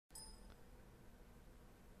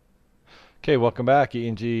Okay, welcome back.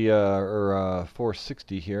 EENG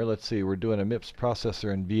 460 here. Let's see, we're doing a MIPS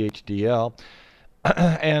processor in VHDL.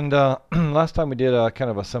 And last time we did a kind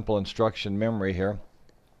of a simple instruction memory here.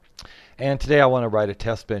 And today I want to write a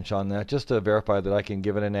test bench on that just to verify that I can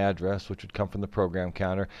give it an address, which would come from the program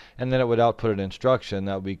counter, and then it would output an instruction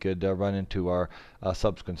that we could run into our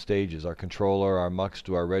subsequent stages, our controller, our mux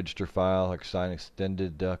to our register file, our sign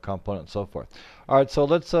extended component, and so forth. All right, so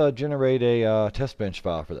let's generate a test bench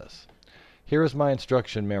file for this. Here is my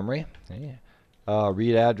instruction memory. Okay.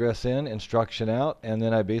 Read address in, instruction out, and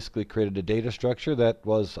then I basically created a data structure that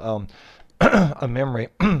was a memory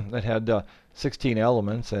that had 16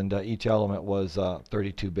 elements, and each element was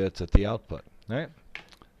 32 bits at the output. All right.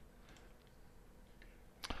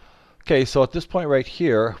 Okay, so at this point right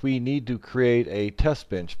here, we need to create a test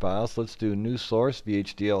bench file. So let's do new source,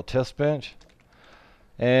 VHDL test bench.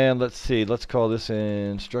 And let's see, let's call this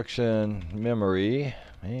instruction memory.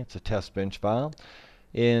 Okay, it's a test bench file.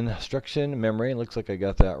 Instruction memory, looks like I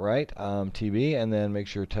got that right. TB, and then make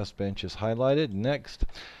sure test bench is highlighted. Next.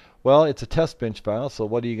 Well, it's a test bench file, so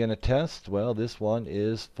what are you going to test? Well, this one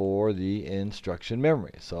is for the instruction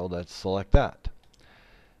memory, so let's select that.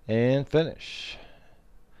 And finish.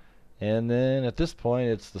 And then at this point,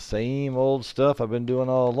 it's the same old stuff I've been doing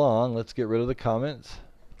all along. Let's get rid of the comments.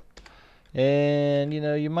 And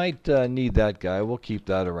you might need that guy. We'll keep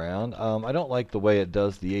that around. I don't like the way it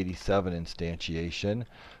does the 87 instantiation. I'm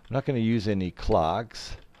not going to use any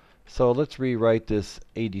clocks. So let's rewrite this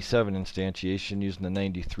 87 instantiation using the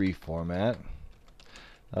 93 format.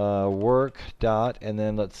 Work dot, and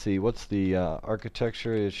then let's see, what's the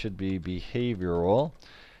architecture? It should be behavioral.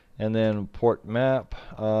 And then port map,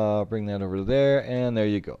 bring that over there, and there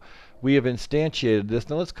you go. We have instantiated this.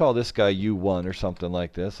 Now let's call this guy U1 or something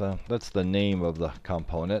like this. That's the name of the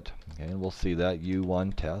component. Okay, and we'll see that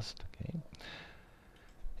U1 test. Okay.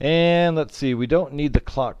 And let's see, we don't need the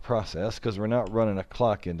clock process because we're not running a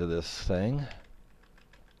clock into this thing.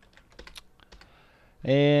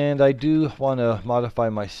 And I do want to modify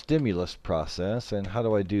my stimulus process. And how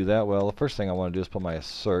do I do that? Well, the first thing I want to do is put my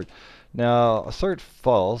assert. Now, assert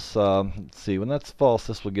false. Let's see, when that's false,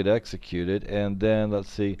 this will get executed. And then, let's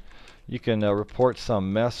see, you can report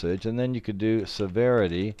some message, and then you could do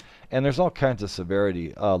severity. And there's all kinds of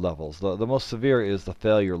severity levels. The most severe is the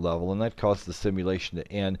failure level, and that causes the simulation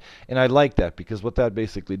to end. And I like that because what that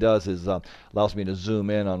basically does is allows me to zoom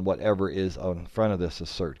in on whatever is in front of this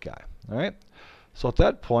assert guy. All right. So at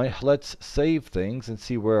that point, let's save things and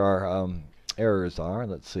see where our errors are.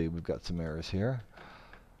 Let's see, we've got some errors here.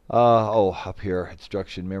 Up here,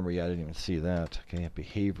 instruction memory, I didn't even see that. Okay,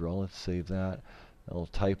 behavioral, let's save that. A little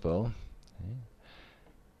typo. Okay.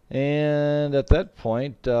 And at that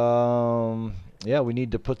point, yeah, we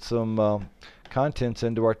need to put some contents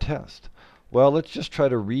into our test. Well, let's just try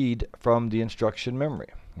to read from the instruction memory.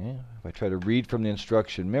 Okay. If I try to read from the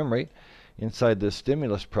instruction memory, inside this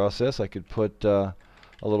stimulus process, I could put a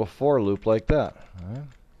little for loop like that. All right.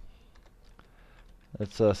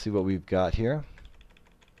 Let's see what we've got here.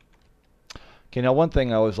 Okay, now one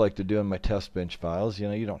thing I always like to do in my test bench files,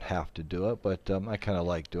 you don't have to do it, but I kind of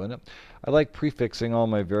like doing it. I like prefixing all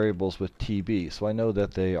my variables with TB, so I know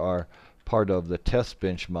that they are part of the test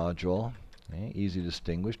bench module. Okay, easy to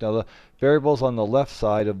distinguish. Now the variables on the left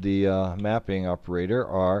side of the mapping operator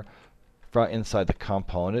are inside the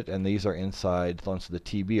component, and these are inside, so the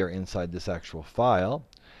TB are inside this actual file.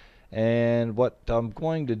 And what I'm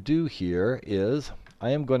going to do here is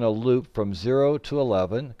I am going to loop from 0 to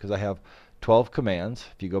 11 because I have 12 commands.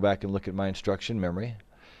 If you go back and look at my instruction memory,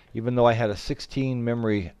 even though I had a 16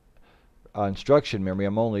 memory instruction memory,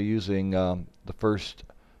 I'm only using the first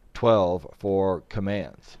 12 for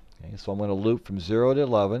commands. Okay, so I'm going to loop from 0 to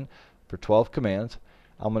 11 for 12 commands.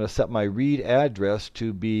 I'm going to set my read address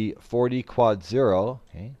to be 40 quad 0.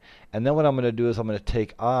 Okay? And then what I'm going to do is I'm going to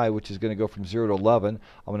take I, which is going to go from 0 to 11.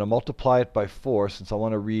 I'm going to multiply it by 4 since I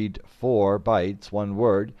want to read 4 bytes, one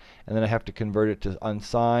word. And then I have to convert it to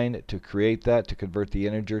unsigned to create that, to convert the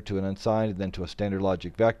integer to an unsigned, and then to a standard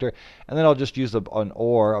logic vector. And then I'll just use an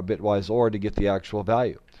OR, a bitwise OR, to get the actual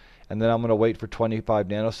value. And then I'm going to wait for 25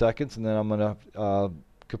 nanoseconds, and then I'm going to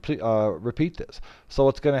repeat this. So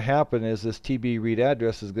what's going to happen is this TB read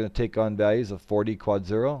address is going to take on values of 40 quad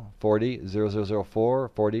 0, 40, 0004,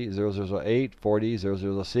 40, 0008, 40,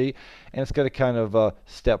 00C, and it's going to kind of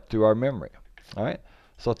step through our memory. All right.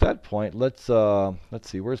 So at that point, let's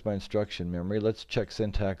see, where's my instruction memory? Let's check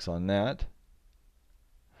syntax on that.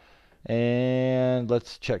 And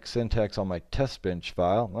let's check syntax on my test bench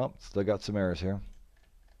file. Oh, still got some errors here.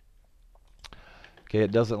 Okay,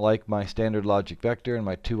 it doesn't like my standard logic vector and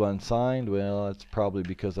my 2 unsigned. Well, that's probably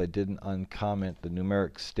because I didn't uncomment the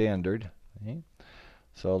numeric standard. Okay.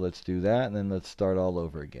 So let's do that, and then let's start all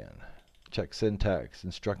over again. Check syntax,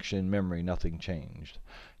 instruction, memory, nothing changed.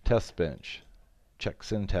 Test bench, check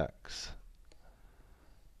syntax.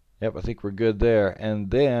 Yep, I think we're good there.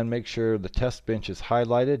 And then make sure the test bench is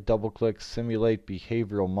highlighted. Double-click Simulate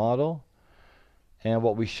Behavioral Model. And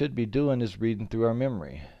what we should be doing is reading through our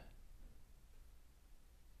memory.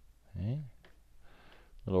 Okay.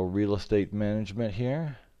 Little real estate management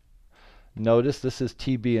here. Notice this is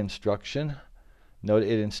TB instruction. Note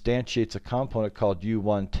it instantiates a component called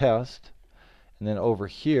U1 test. And then over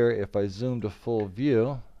here, if I zoom to full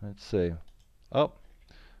view, let's see. Oh,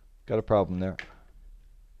 got a problem there.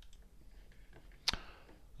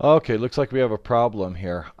 Okay, looks like we have a problem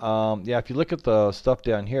here. Yeah, if you look at the stuff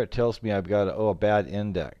down here, it tells me I've got a bad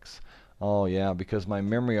index. Oh yeah, because my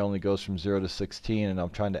memory only goes from 0 to 16, and I'm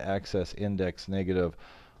trying to access index negative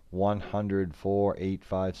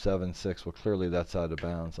 104.8576. Well, clearly that's out of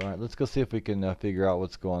bounds. All right, let's go see if we can figure out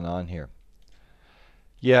what's going on here.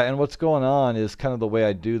 Yeah, and what's going on is kind of the way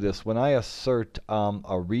I do this. When I assert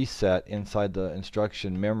a reset inside the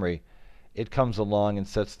instruction memory, it comes along and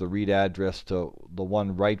sets the read address to the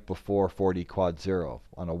one right before 40 quad 0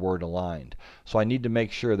 on a word aligned. So I need to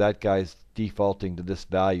make sure that guy's defaulting to this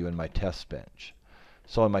value in my test bench.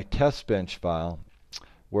 So in my test bench file,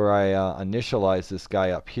 where I initialize this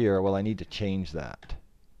guy up here, well, I need to change that.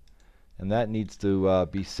 And that needs to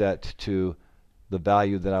be set to the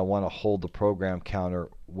value that I want to hold the program counter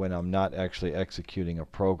when I'm not actually executing a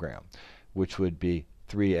program, which would be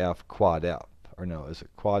 3F quad F. Or no, is it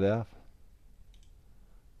quad F?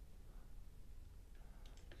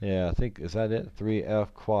 Yeah, I think, is that it?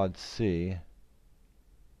 3F quad C.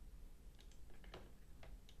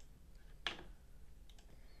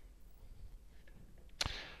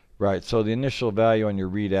 Right, so the initial value on your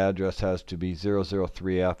read address has to be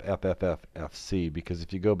 003F FFFFC, because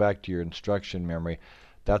if you go back to your instruction memory,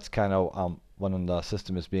 that's kind of when the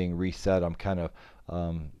system is being reset, I'm kind of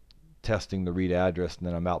testing the read address, and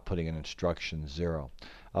then I'm outputting an instruction 0.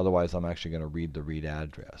 Otherwise, I'm actually going to read the read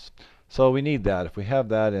address. So we need that. If we have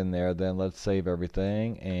that in there, then let's save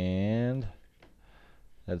everything, and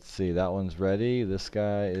let's see, that one's ready. This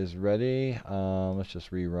guy is ready. Let's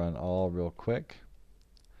just rerun all real quick.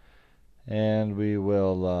 And we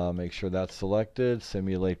will make sure that's selected.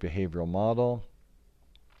 Simulate behavioral model.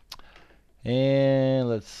 And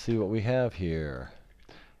let's see what we have here.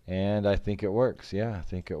 And I think it works. Yeah, I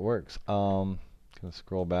think it works. Gonna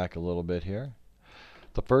scroll back a little bit here.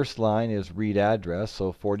 The first line is read address,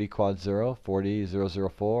 so 40 quad 0, 40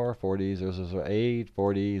 004, 40 0008,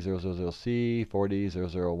 40 000C, 40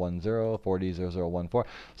 0010, 40 0014.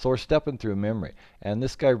 So we're stepping through memory. And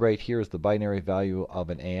this guy right here is the binary value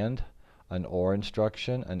of an AND, an OR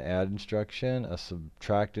instruction, an add instruction, a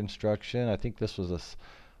subtract instruction. I think this was a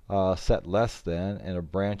set less than, and a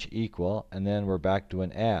branch equal, and then we're back to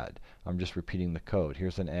an add. I'm just repeating the code.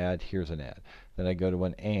 Here's an add, here's an add. Then I go to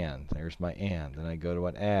an AND, there's my AND. Then I go to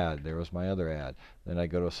an add, there was my other add. Then I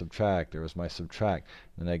go to a subtract, there was my subtract.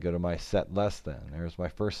 Then I go to my set less than, there's my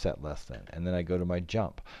first set less than. And then I go to my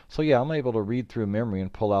jump. So yeah, I'm able to read through memory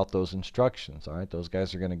and pull out those instructions. All right, those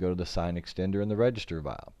guys are going to go to the sign extender in the register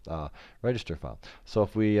file. So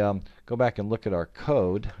if we go back and look at our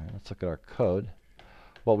code, let's look at our code.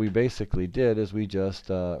 What we basically did is we just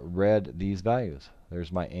read these values.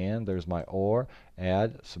 There's my AND, there's my OR,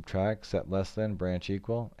 add, subtract, set less than, branch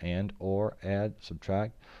equal, and OR, add,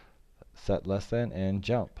 subtract, set less than, and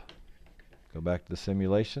jump. Go back to the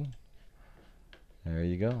simulation. There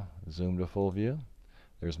you go. Zoom to full view.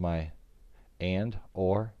 There's my AND,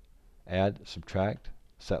 OR, add, subtract,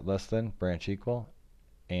 set less than, branch equal,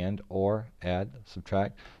 and or add,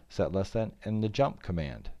 subtract, set less than, and the jump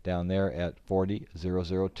command down there at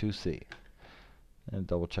 40002C. And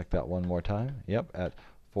double check that one more time. Yep, at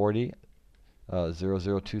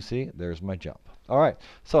 40002C, there's my jump. All right,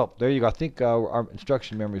 so there you go. I think our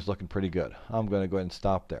instruction memory is looking pretty good. I'm going to go ahead and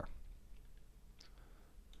stop there.